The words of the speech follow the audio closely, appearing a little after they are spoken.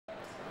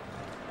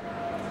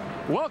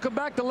Welcome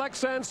back to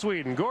Leksand,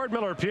 Sweden. Gord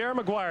Miller, Pierre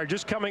Maguire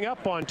just coming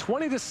up on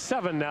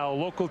 20-7 now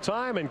local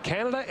time, and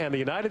Canada and the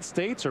United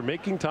States are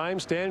making time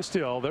stand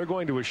still. They're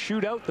going to a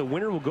shootout. The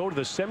winner will go to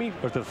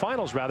the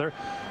finals rather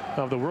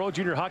of the World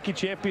Junior Hockey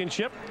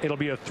Championship. It'll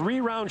be a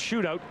 3-round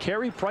shootout.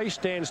 Carey Price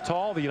stands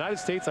tall. The United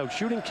States out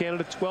shooting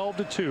Canada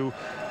 12-2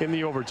 in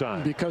the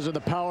overtime. Because of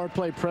the power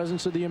play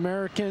presence of the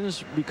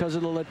Americans, because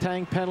of the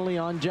Letang penalty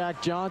on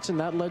Jack Johnson,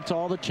 that led to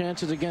all the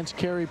chances against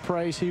Carey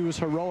Price. He was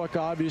heroic,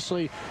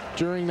 obviously,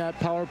 during that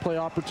power play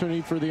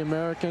opportunity for the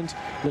Americans.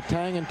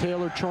 Letang and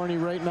Taylor Chorney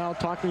right now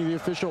talking to the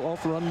official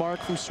Ulf Rundmark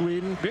from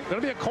Sweden. It'll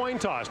be a coin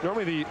toss.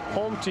 Normally the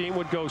home team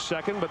would go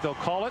second, but they'll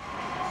call it.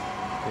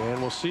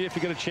 And we'll see if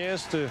you get a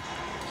chance to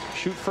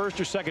shoot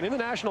first or second. In the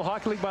National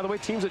Hockey League, by the way,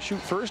 teams that shoot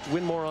first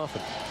win more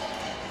often.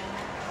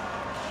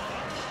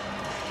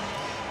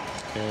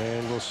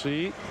 And we'll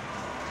see.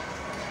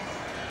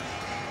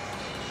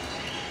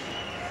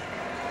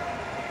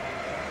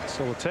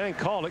 So Letang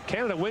called it.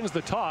 Canada wins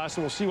the toss,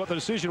 and we'll see what the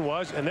decision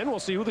was, and then we'll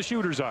see who the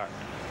shooters are.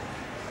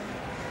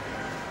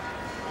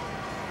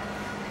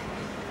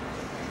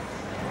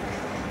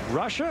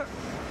 Russia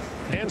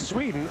and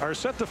Sweden are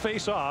set to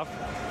face off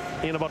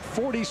in about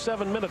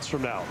 47 minutes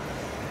from now.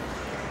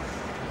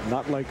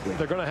 Not likely.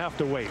 They're going to have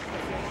to wait.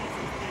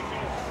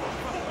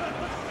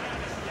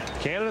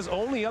 Canada's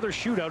only other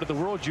shootout at the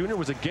World Junior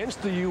was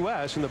against the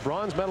U.S. in the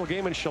bronze medal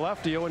game in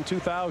Skellefteå in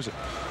 2000.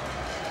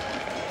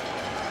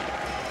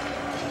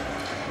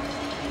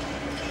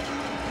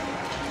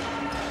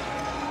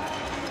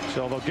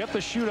 So they'll get the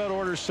shootout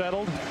order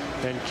settled,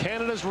 and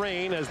Canada's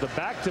reign as the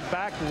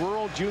back-to-back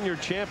World Junior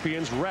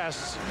champions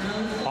rests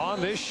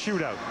on this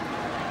shootout.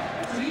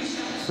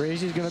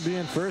 Frazie's going to be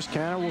in first.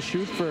 Canada will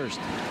shoot first,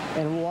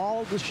 and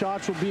all the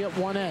shots will be at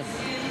one end.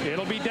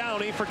 It'll be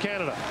Downey for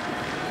Canada.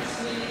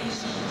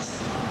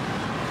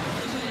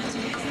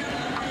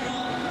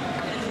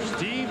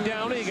 Steve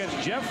Downey against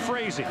Jeff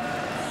Frazee.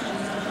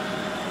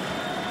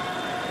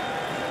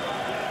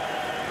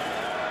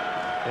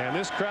 And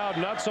this crowd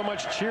not so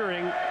much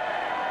cheering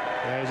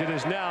as it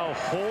is now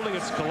holding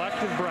its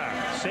collective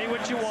breath. Say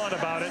what you want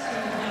about it.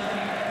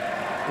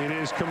 It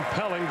is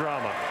compelling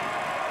drama.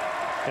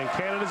 And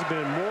Canada's been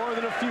in more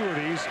than a few of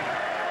these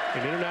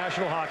in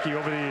international hockey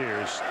over the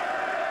years.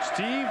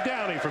 Steve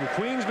Downey from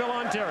Queensville,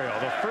 Ontario,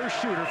 the first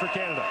shooter for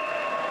Canada.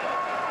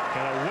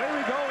 And away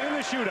we go in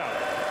the shootout.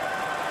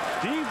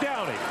 Steve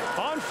Downey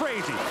on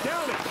Frazee.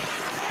 Downey.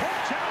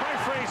 Poke check by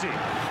Frazee.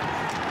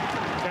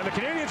 And the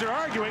Canadians are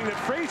arguing that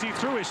Frazee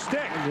threw his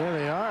stick. Yeah,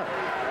 they are.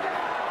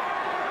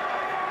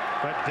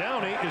 But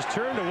Downey is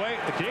turned away.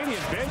 The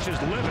Canadian bench is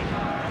livid.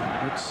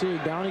 Let's see.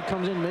 Downey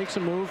comes in, makes a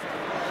move.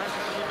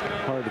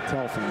 Hard to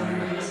tell from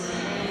there.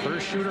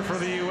 First shooter for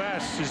the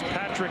U.S. is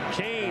Patrick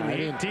Kane,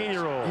 the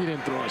 18-year-old. He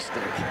didn't throw a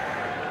stick.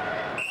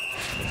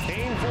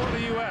 Kane for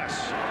the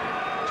U.S.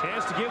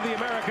 Chance to give the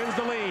Americans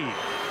the lead.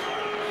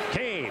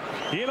 Kane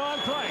in on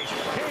Price.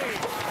 Kane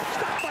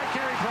stopped by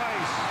Carey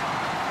Price.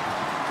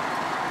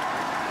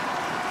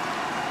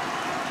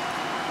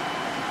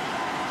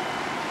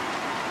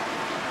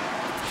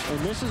 And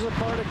this is a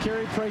part of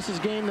Carey Price's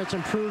game that's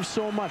improved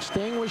so much,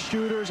 staying with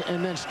shooters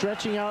and then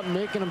stretching out and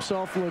making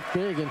himself look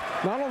big. And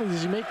not only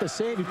does he make the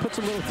save, he puts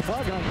a little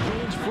tug on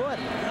Kane's foot.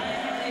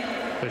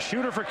 The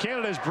shooter for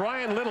Canada is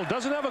Brian Little.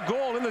 Doesn't have a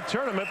goal in the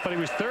tournament, but he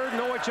was third in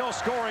OHL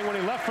scoring when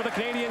he left for the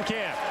Canadian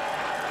camp.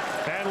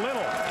 And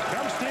Little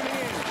comes steaming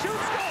in,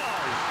 shoots,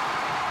 scores!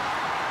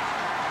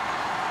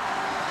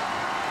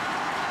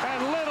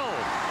 And Little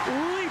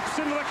leaps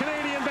into the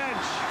Canadian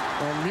bench.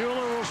 And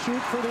Mueller will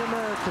shoot for the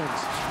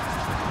Americans.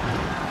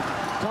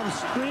 Comes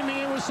screaming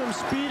in with some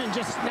speed and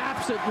just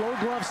snaps it low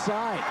glove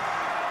side.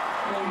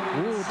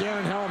 Ooh,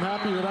 Darren Helm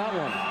happy with that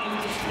one.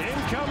 In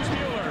comes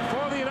Mueller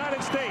for the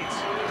United States.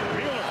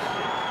 Mueller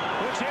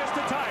with a chance to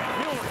tie it.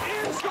 Mueller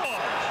in,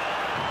 scores!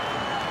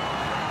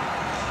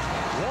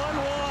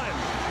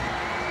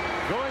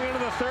 1-1 going into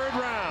the third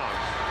round.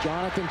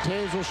 Jonathan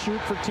Toews will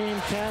shoot for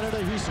Team Canada.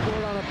 He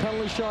scored on a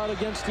penalty shot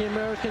against the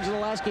Americans in the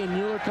last game.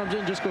 Mueller comes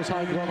in, just goes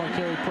high glove on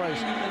Carey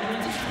Price.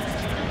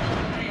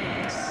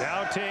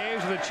 Now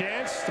Toews with a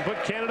chance to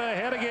put Canada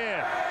ahead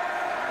again.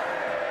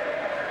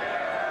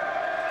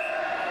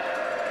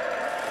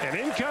 And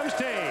in comes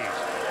Toews.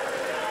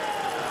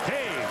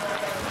 Toews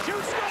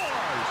shoots,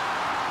 scores!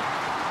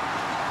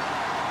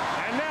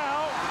 And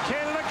now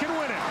Canada can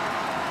win it.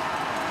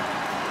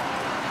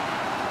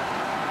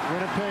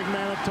 Winnipeg,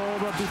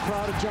 Manitoba, be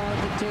proud of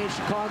Jonathan Toews.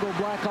 Chicago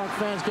Blackhawk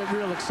fans get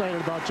real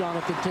excited about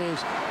Jonathan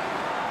Toews.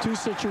 Two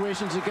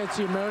situations against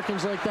the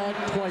Americans like that,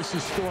 twice he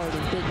scored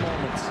in big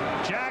moments.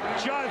 Jack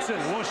Johnson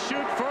will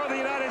shoot for the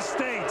United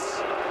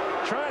States,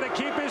 trying to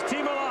keep his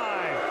team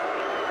alive.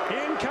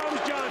 In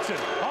comes Johnson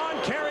on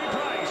Carey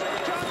Price.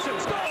 Johnson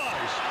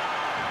scores!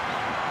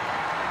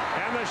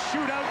 And the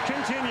shootout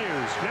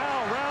continues.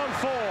 Now round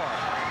 4.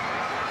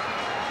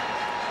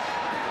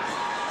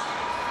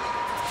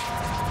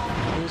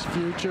 His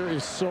future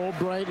is so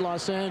bright.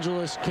 Los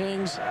Angeles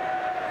Kings,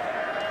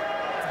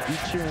 be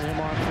cheering him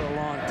on for a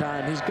long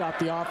time. He's got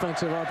the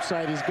offensive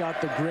upside, he's got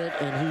the grit,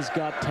 and he's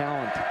got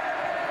talent.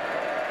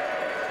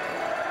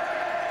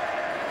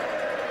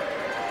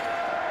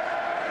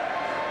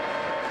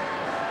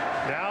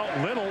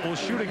 Little will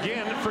shoot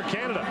again for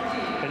Canada.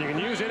 And you can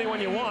use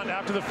anyone you want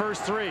after the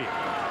first 3.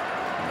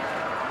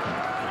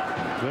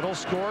 Little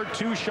scored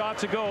 2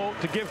 shots ago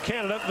to give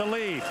Canada the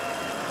lead.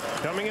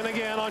 Coming in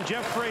again on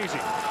Jeff Frazee.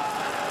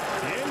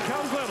 In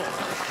comes Little.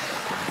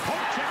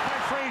 Poke check by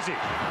Frazee.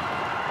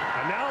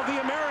 And now the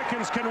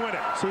Americans can win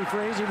it. See,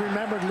 Frazee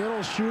remembered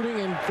Little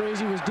shooting, and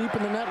Frazee was deep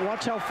in the net.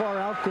 Watch how far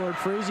outcourt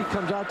Frazee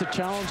comes out to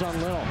challenge on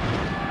Little.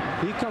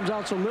 He comes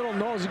out so Little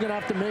knows he's going to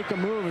have to make a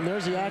move, and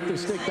there's the active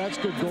stick. That's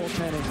good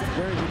goaltending.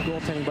 Very good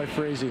goaltending by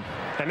Frazee.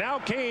 And now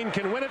Kane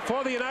can win it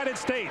for the United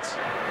States.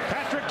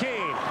 Patrick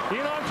Kane,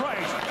 in on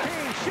Price.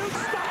 Kane shoots,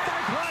 stopped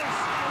by Price,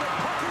 and the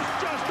puck is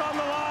just on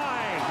the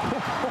line.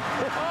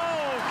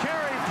 Oh,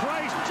 Carey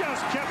Price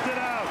just kept it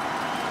out.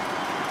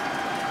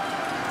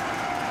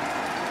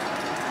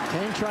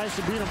 Kane tries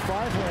to beat him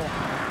 5-hole.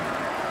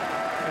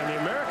 And the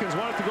Americans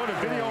want it to go to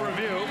video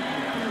review.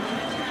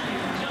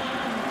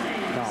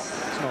 No,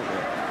 it's no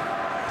good.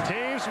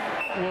 Taves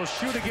will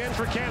shoot again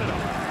for Canada.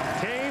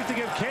 Taves to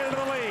give Canada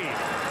the lead.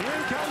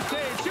 In comes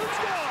Taves. Shoots,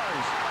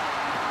 scores!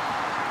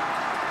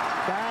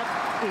 That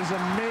is a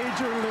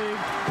major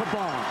league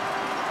kabam.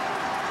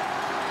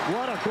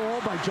 What a goal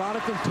by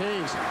Jonathan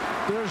Taves.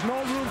 There's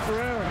no room for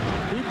error.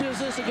 He does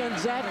this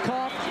against Zach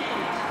Kopp.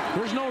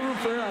 There's no room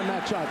for error on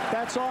that shot.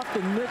 That's off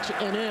the niche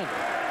and in.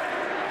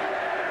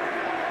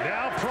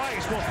 Now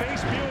Price will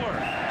face Mueller.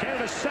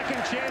 Canada's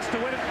second chance to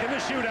win it in the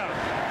shootout.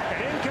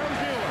 And in comes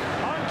Mueller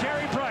on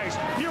Carey Price.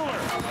 Mueller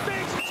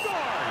fakes,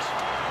 scores!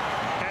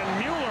 And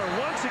Mueller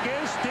once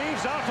again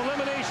staves off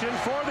elimination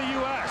for the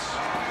U.S.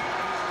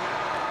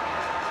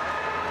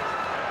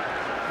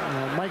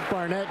 Mike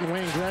Barnett and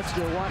Wayne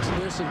Gretzky are watching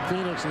this in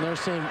Phoenix, and they're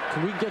saying,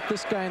 can we get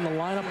this guy in the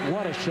lineup?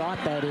 What a shot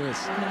that is.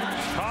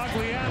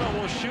 Cogliano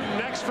will shoot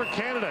next for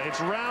Canada.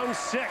 It's round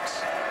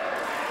 6.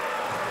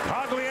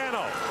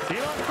 Cogliano,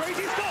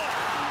 crazy score!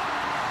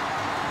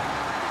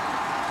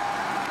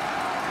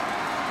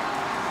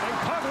 And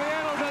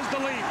Cogliano does the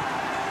leap.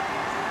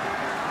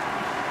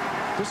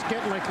 Just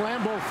getting like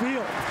Lambeau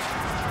Field.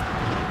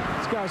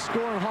 This guy's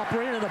scoring, hop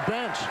right into the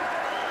bench.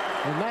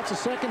 And that's the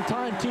second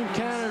time Team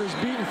Canada's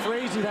beaten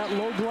Frazee that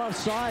low glove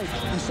side.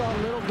 You saw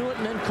Little do it,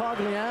 and then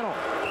Cogliano.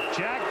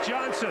 Jack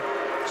Johnson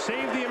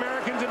saved the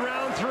Americans in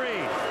round 3.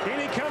 In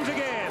he comes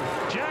again.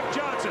 Jack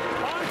Johnson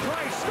on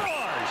Price,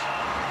 scores!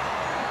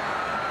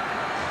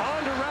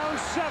 On to round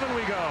 7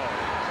 we go.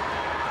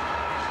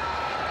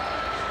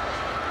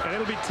 And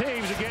it'll be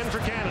Taves again for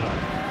Canada.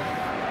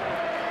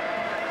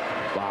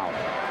 Wow.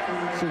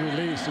 It's a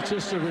release. It's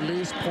just a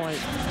release point.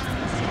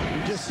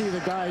 You just see the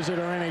guys that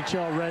are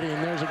NHL ready,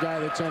 and there's a guy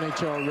that's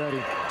NHL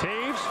ready.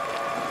 Taves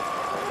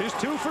is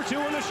 2 for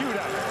 2 in the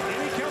shootout. In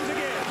he comes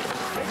again.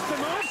 Makes the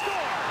move,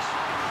 scores!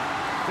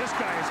 This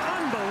guy is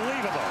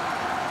unbelievable.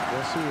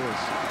 Yes, he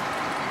is.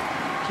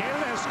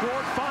 Canada has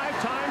scored 5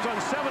 times on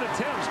 7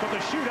 attempts, but the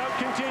shootout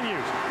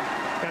continues.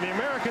 And the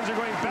Americans are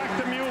going back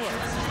to Mueller.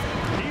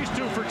 He's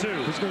 2 for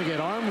 2. He's going to get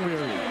arm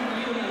weary.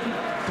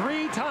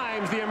 3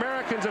 times the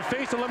Americans have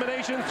faced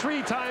elimination.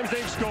 3 times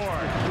they've scored.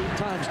 3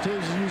 times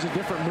Taves has used a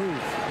different move.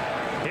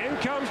 In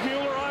comes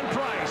Mueller on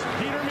Price.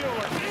 Peter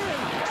Mueller in.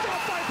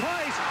 Stopped by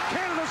Price.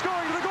 Canada's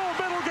going to the gold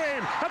medal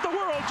game at the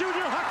World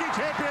Junior Hockey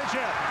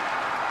Championship.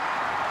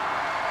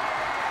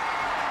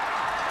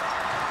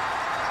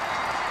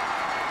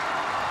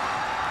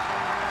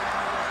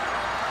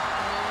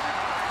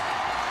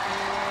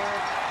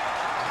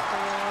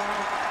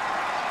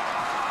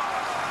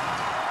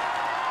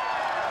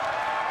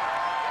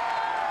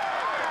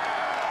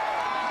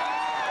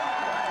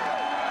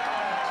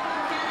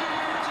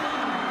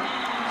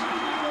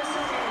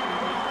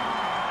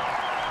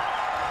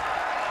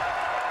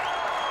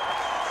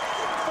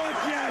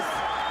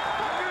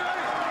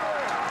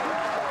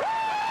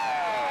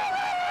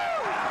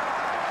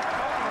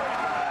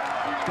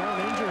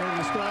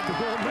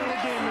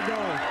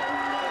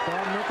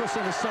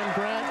 And his son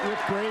Grant with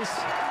brace.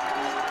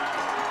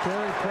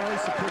 Carey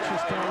Price, the pictures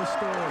tell the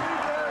story.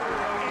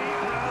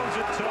 8 rounds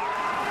it took.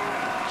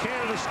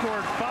 Canada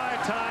scored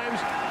 5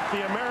 times,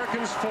 the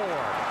Americans 4.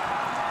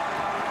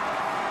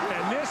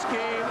 And this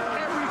game,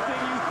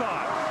 everything you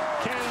thought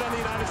Canada and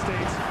the United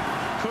States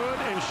could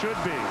and should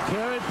be.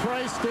 Carey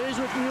Price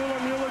stays with Mueller.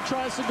 Mueller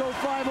tries to go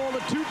 5-0.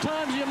 The 2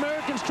 times the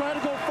Americans try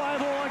to go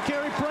 5-0 on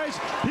Carey Price,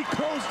 he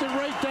closed it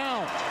right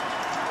down.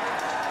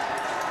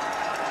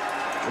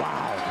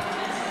 Wow.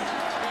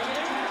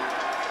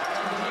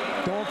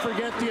 Don't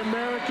forget the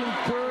American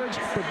courage,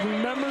 but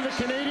remember the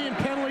Canadian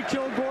penalty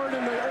kill Gordon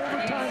in the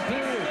overtime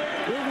period.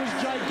 It was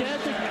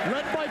gigantic,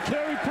 led by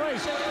Carey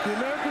Price. The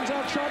Americans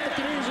outshot the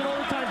Canadians in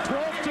overtime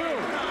 12-2.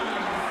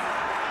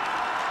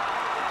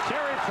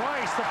 Carey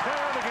Price, the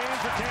player of the game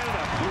for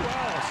Canada. Who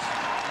else?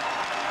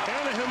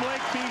 Anaheim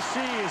Lake, BC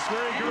is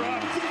where he grew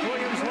up.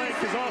 Williams Lake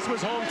is also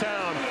his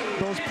hometown.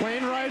 Those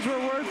plane rides were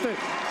worth it.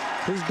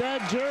 His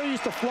dad, Jerry,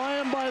 used to fly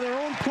him by their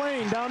own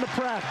plane down to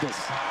practice.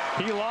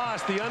 He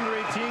lost the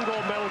under-18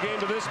 gold medal game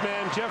to this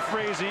man, Jeff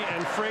Frazee.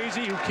 And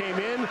Frazee, who came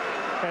in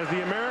as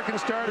the American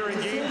starter in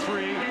Game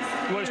 3,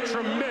 was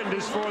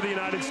tremendous for the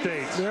United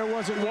States. There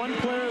wasn't one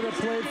player that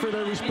played for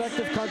their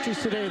respective countries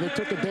today that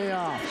took a day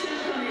off.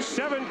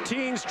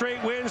 17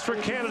 straight wins for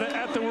Canada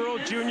at the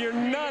World Junior.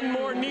 None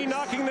more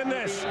knee-knocking than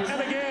this.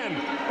 And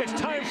again, it's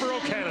time for O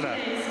Canada.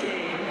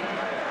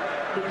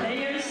 The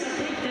players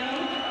take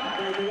down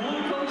the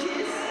long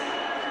coaches.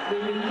 They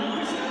will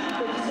not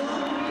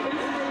present the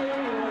Design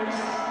Player Awards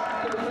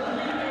to the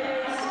following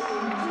players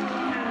in Team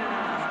Canada.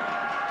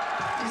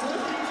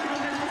 Resulting from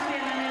the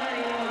wspierania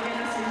dają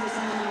organizację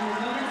designu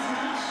women's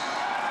match,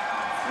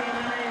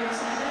 wspierania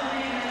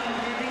usadowej na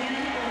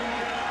odwiedzienie i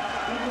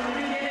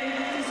wykonuje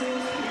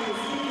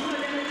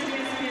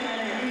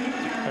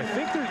I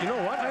think there, you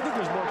know what? I think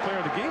there's more player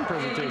of the game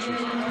presentations.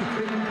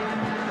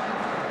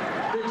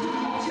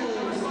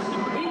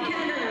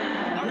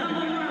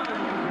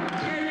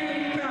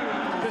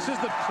 This is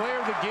the player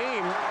of the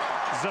game,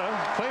 the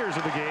players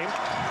of the game.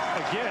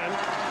 Again,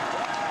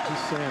 He's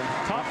saying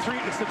top three.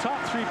 It's the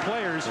top 3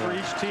 players for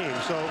each team.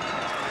 So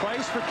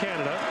Price for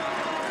Canada.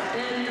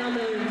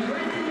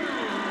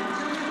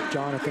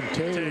 Jonathan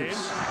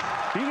Taves.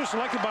 These are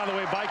selected, by the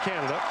way, by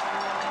Canada.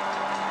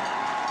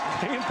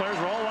 Canadian players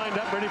were all lined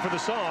up ready for the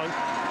song.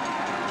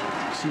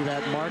 See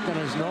that mark on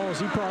his nose?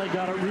 He probably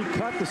got it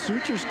recut. The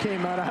sutures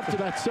came out after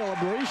that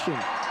celebration.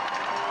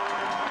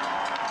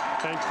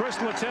 And Chris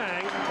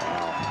Letang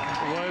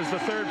was the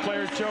 3rd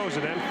player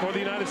chosen. And for the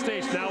United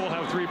States, now we'll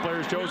have 3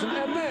 players chosen,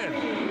 and then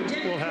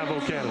we'll have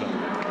O Canada.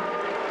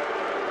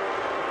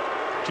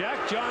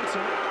 Jack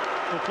Johnson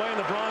will play in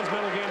the bronze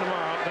medal game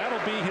tomorrow.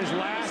 That'll be his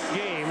last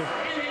game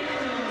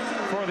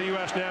for the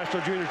U.S.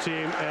 national junior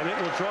team, and it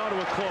will draw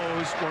to a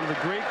close one of the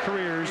great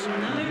careers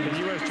in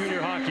U.S.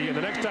 junior hockey. And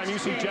the next time you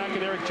see Jack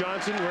and Eric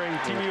Johnson wearing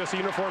Team USA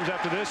uniforms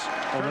after this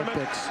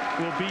tournament,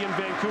 will be in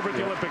Vancouver at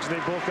the Olympics, and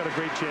they both got a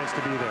great chance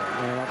to be there.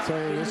 And I'll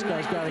tell you, this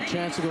guy's got a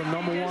chance to go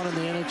 #1 in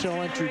the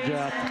NHL entry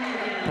draft.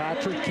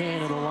 Patrick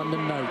Kane of the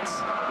London Knights.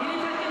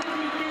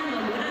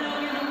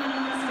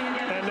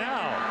 And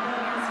now,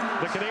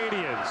 the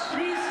Canadians,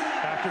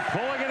 after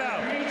pulling it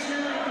out,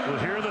 will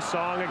hear the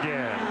song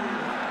again.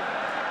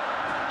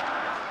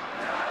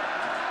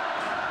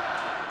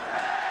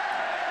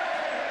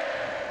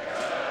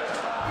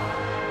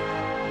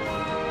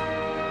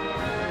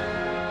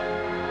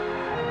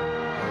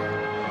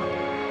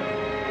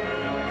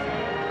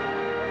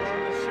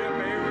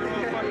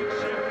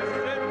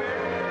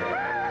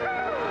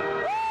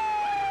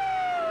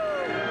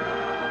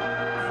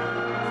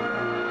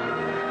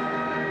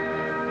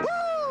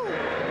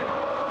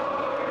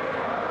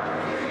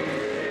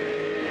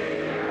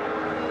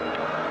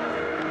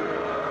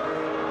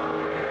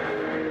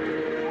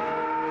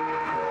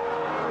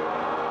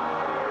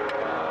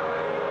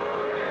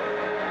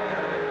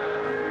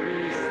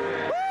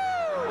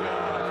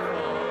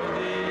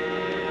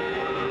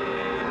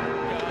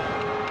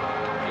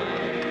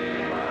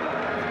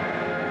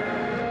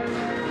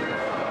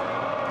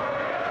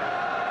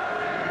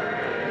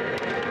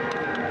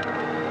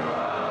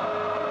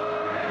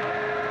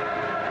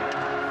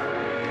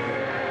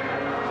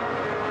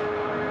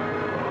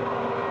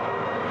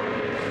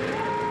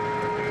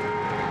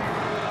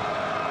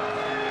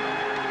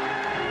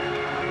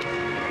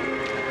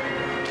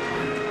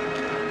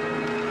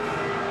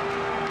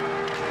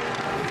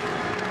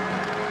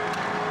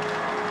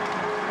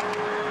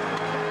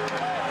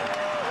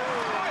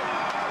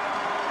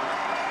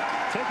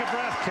 Take a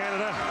breath,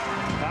 Canada.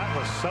 That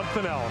was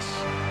something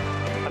else.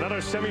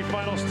 Another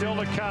semifinal still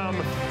to come.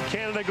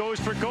 Canada goes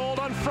for gold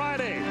on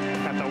Friday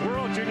at the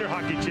World Junior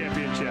Hockey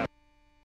Championship.